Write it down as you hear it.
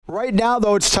Right now,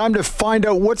 though, it's time to find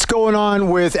out what's going on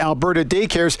with Alberta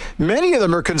daycares. Many of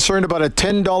them are concerned about a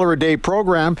 $10 a day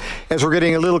program as we're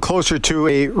getting a little closer to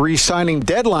a re-signing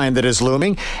deadline that is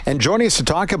looming. And joining us to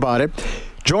talk about it,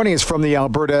 joining us from the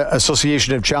Alberta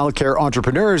Association of Childcare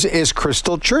Entrepreneurs is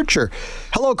Krystal Churcher.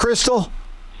 Hello, Krystal.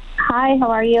 Hi,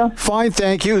 how are you? Fine,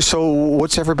 thank you. So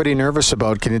what's everybody nervous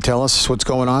about? Can you tell us what's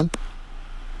going on?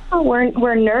 Oh,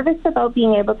 we're nervous about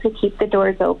being able to keep the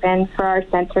doors open for our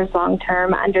centers long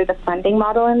term under the funding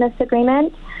model in this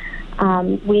agreement.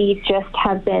 We just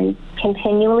have been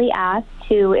continually asked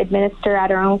to administer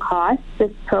at our own cost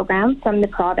this program from the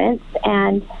province.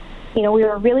 And, we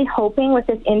were really hoping with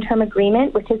this interim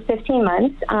agreement, which is 15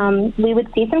 months, we would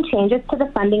see some changes to the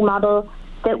funding model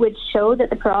that would show that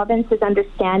the province is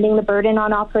understanding the burden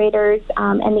on operators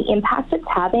and the impact it's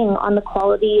having on the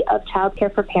quality of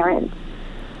childcare for parents.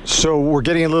 So we're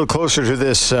getting a little closer to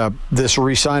this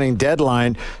re-signing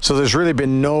deadline. So there's really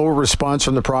been no response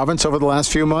from the province over the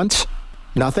last few months?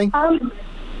 Nothing?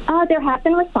 There have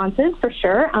been responses, for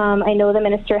sure. I know the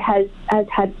minister has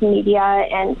had some media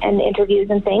and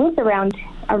interviews and things around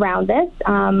this.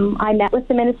 I met with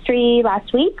the ministry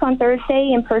last week on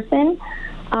Thursday in person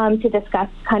to discuss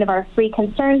kind of our three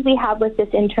concerns we have with this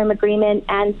interim agreement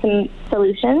and some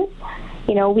solutions.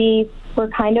 We're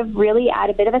kind of really at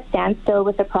a bit of a standstill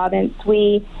with the province.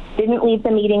 We didn't leave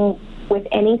the meeting with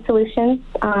any solutions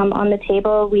on the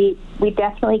table. We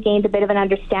definitely gained a bit of an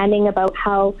understanding about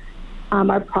how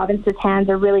our province's hands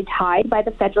are really tied by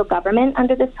the federal government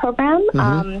under this program.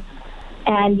 And,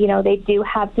 they do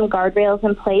have some guardrails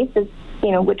in place,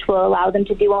 which will allow them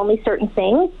to do only certain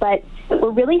things. But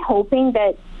we're really hoping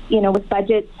that, with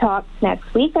budget talks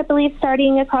next week, I believe,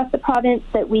 starting across the province,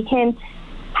 that we can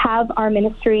have our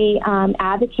ministry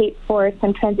advocate for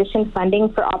some transition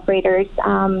funding for operators.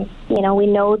 We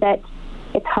know that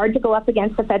it's hard to go up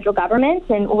against the federal government,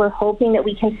 and we're hoping that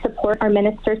we can support our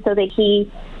minister so that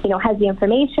he, has the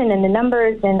information and the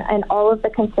numbers and all of the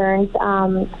concerns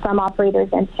from operators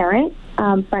and parents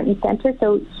front and center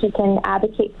so he can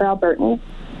advocate for Albertans.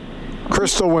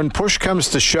 Krystal, when push comes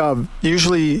to shove,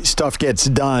 usually stuff gets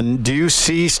done. Do you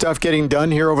see stuff getting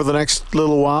done here over the next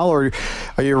little while, or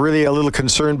are you really a little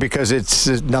concerned because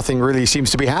nothing really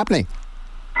seems to be happening?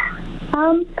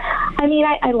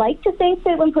 I like to think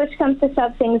that when push comes to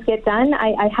shove, things get done.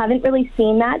 I haven't really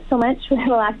seen that so much in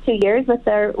the last 2 years with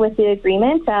the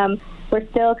agreement. We're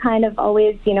still kind of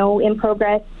always, in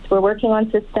progress. We're working on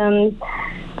systems.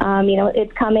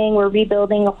 It's coming. We're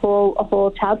rebuilding a whole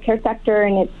childcare sector,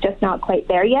 and it's just not quite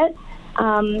there yet.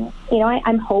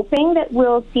 I'm hoping that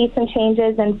we'll see some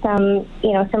changes and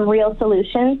some real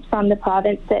solutions from the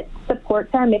province that supports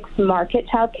our mixed market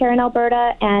childcare in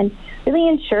Alberta and really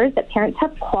ensures that parents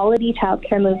have quality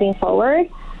childcare moving forward.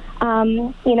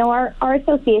 Our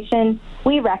association,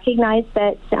 we recognize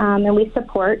that and we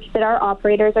support that our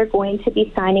operators are going to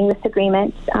be signing this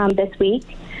agreement this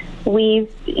week.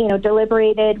 We've,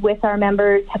 deliberated with our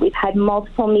members. We've had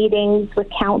multiple meetings with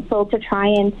council to try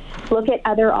and look at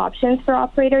other options for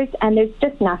operators, and there's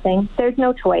just nothing. There's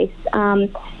no choice.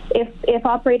 If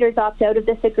operators opt out of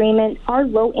this agreement, our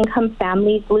low-income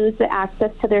families lose the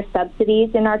access to their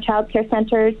subsidies in our childcare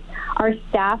centers. Our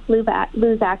staff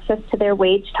lose access to their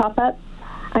wage top-ups.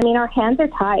 Our hands are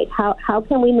tied. How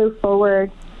can we move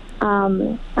forward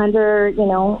under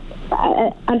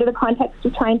the context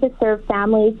of trying to serve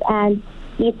families and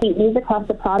ECEs across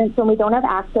the province when we don't have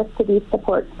access to these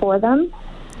supports for them?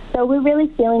 So we're really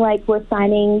feeling like we're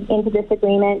signing into this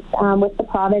agreement with the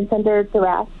province under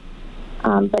duress.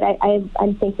 But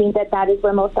I'm thinking that is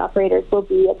where most operators will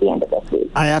be at the end of this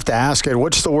week. I have to ask it,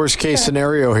 what's the worst case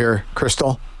scenario here,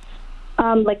 Krystal?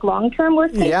 Like long-term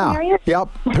worst case scenario? Yep.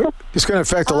 It's going to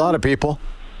affect a lot of people.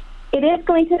 It is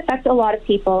going to affect a lot of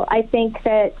people. I think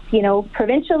that,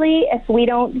 provincially, if we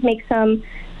don't make some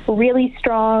really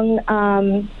strong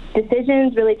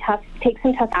decisions, take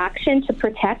some tough action to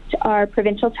protect our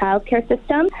provincial childcare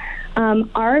system,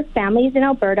 our families in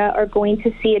Alberta are going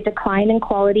to see a decline in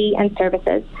quality and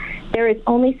services. There is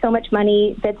only so much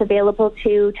money that's available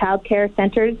to childcare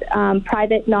centers,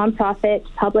 private, nonprofit,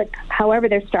 public, however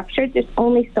they're structured. There's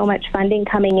only so much funding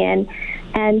coming in.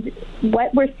 And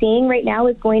what we're seeing right now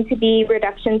is going to be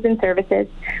reductions in services.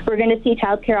 We're going to see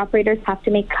childcare operators have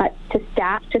to make cuts to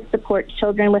staff to support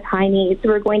children with high needs.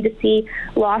 We're going to see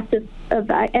loss of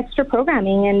extra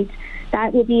programming, and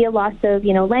that will be a loss of,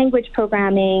 language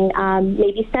programming,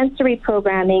 maybe sensory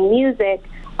programming, music,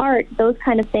 art, those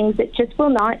kind of things that just will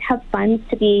not have funds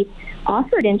to be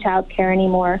offered in childcare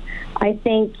anymore. I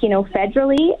think,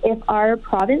 federally, if our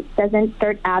province doesn't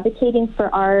start advocating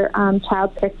for our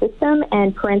childcare system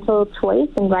and parental choice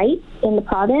and rights in the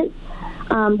province,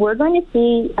 we're going to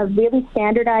see a really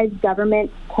standardized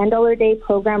government $10 a day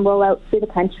program roll out through the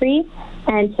country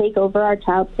and take over our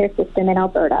childcare system in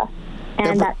Alberta.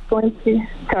 And that's going to...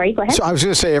 Sorry, go ahead. So I was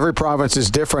going to say every province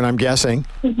is different, I'm guessing.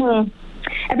 Mm-hmm.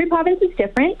 Every province is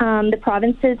different. The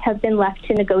provinces have been left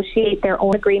to negotiate their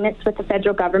own agreements with the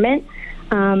federal government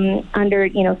under,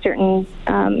 certain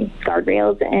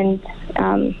guardrails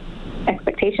and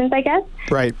expectations, I guess.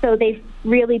 Right. So they've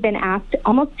really been asked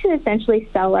almost to essentially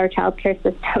sell our childcare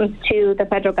systems to the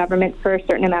federal government for a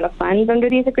certain amount of funds under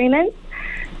these agreements.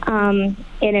 And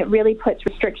it really puts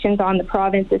restrictions on the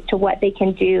province as to what they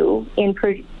can do in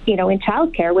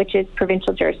childcare, which is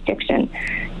provincial jurisdiction.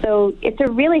 So it's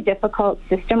a really difficult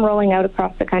system rolling out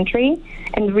across the country,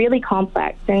 and really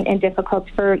complex and difficult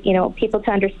for people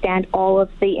to understand all of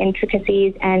the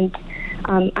intricacies and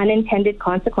unintended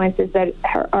consequences that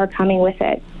are coming with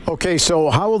it. Okay, so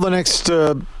how will the next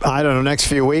next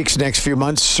few weeks, next few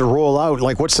months roll out?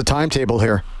 Like, what's the timetable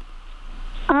here?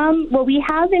 Well, we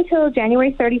have until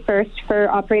January 31st for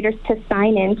operators to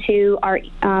sign into our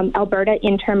Alberta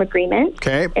interim agreement.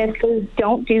 Okay. If they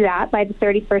don't do that by the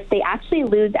 31st, they actually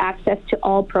lose access to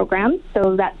all programs.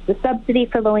 So that's the subsidy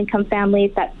for low-income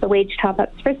families, that's the wage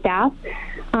top-ups for staff,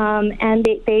 and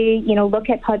they look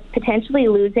at potentially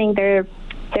losing their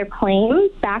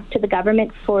claims back to the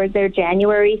government for their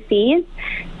January fees.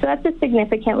 So that's a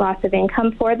significant loss of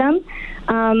income for them.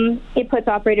 It puts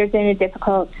operators in a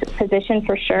difficult position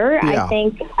for sure. Yeah. I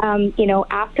think,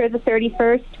 after the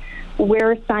 31st,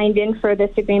 we're signed in for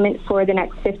this agreement for the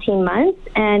next 15 months,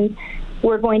 and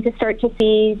we're going to start to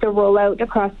see the rollout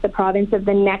across the province of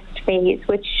the next phase,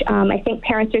 which I think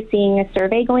parents are seeing a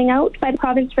survey going out by the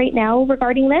province right now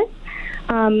regarding this.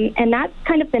 And that's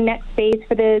kind of the next phase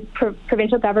for the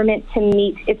provincial government to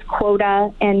meet its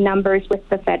quota and numbers with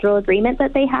the federal agreement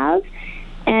that they have.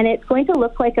 And it's going to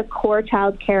look like a core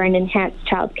childcare and enhanced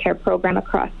childcare program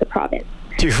across the province.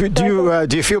 Do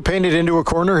you feel painted into a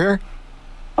corner here?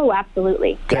 Oh,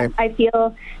 absolutely. Okay. Yeah, I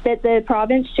feel that the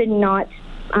province should not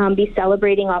be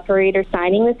celebrating operators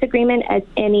signing this agreement as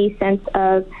any sense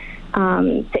of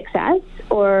success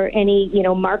or any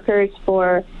markers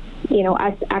for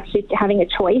us actually having a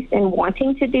choice and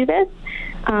wanting to do this.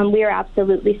 We are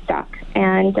absolutely stuck,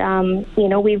 and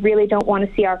we really don't want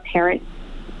to see our parents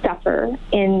suffer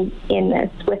in this,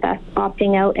 with us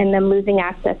opting out and them losing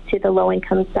access to the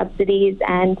low-income subsidies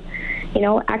and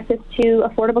access to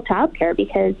affordable childcare,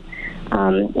 because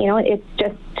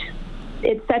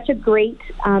it's such a great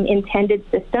intended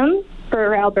system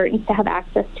for Albertans to have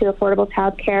access to affordable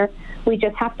childcare. We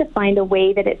just have to find a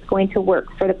way that it's going to work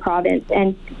for the province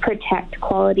and protect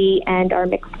quality and our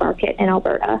mixed market in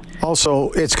Alberta. Also,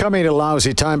 it's coming at a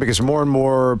lousy time because more and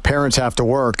more parents have to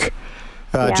work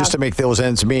just to make those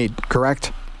ends meet,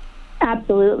 correct?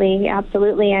 Absolutely.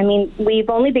 I mean, we've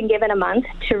only been given a month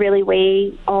to really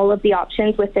weigh all of the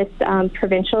options with this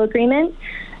provincial agreement.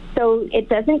 So it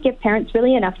doesn't give parents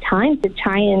really enough time to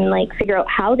try and figure out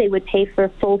how they would pay for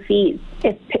full fees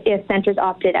if centers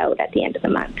opted out at the end of the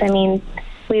month. I mean,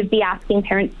 we'd be asking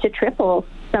parents to triple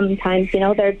sometimes, their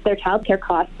childcare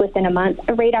costs within a month,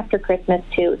 right after Christmas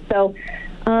too. So,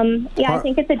 I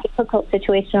think it's a difficult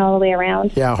situation all the way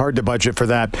around. Yeah, hard to budget for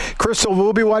that. Krystal,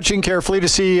 we'll be watching carefully to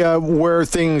see where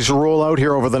things roll out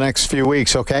here over the next few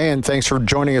weeks, okay? And thanks for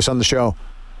joining us on the show.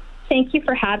 Thank you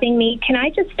for having me. Can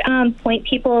I just point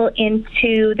people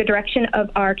into the direction of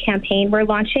our campaign we're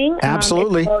launching?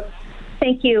 Absolutely.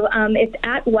 Thank you. It's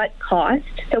at what cost?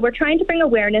 So we're trying to bring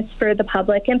awareness for the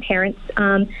public and parents.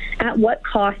 At what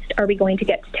cost are we going to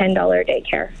get to $10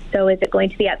 daycare? So is it going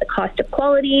to be at the cost of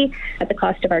quality, at the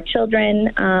cost of our children,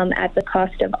 at the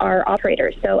cost of our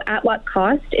operators? So at what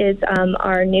cost is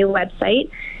our new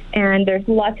website. And there's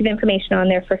lots of information on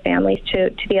there for families to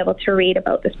be able to read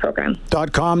about this program.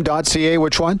 .com, .ca,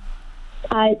 which one?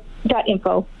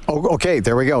 .info. Oh, okay,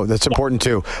 there we go. That's important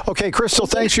too. Okay, Krystal,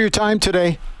 thanks for your time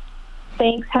today.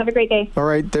 Thanks. Have a great day. All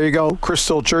right, there you go.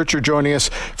 Krystal Churcher joining us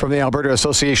from the Alberta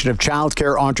Association of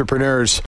Childcare Entrepreneurs.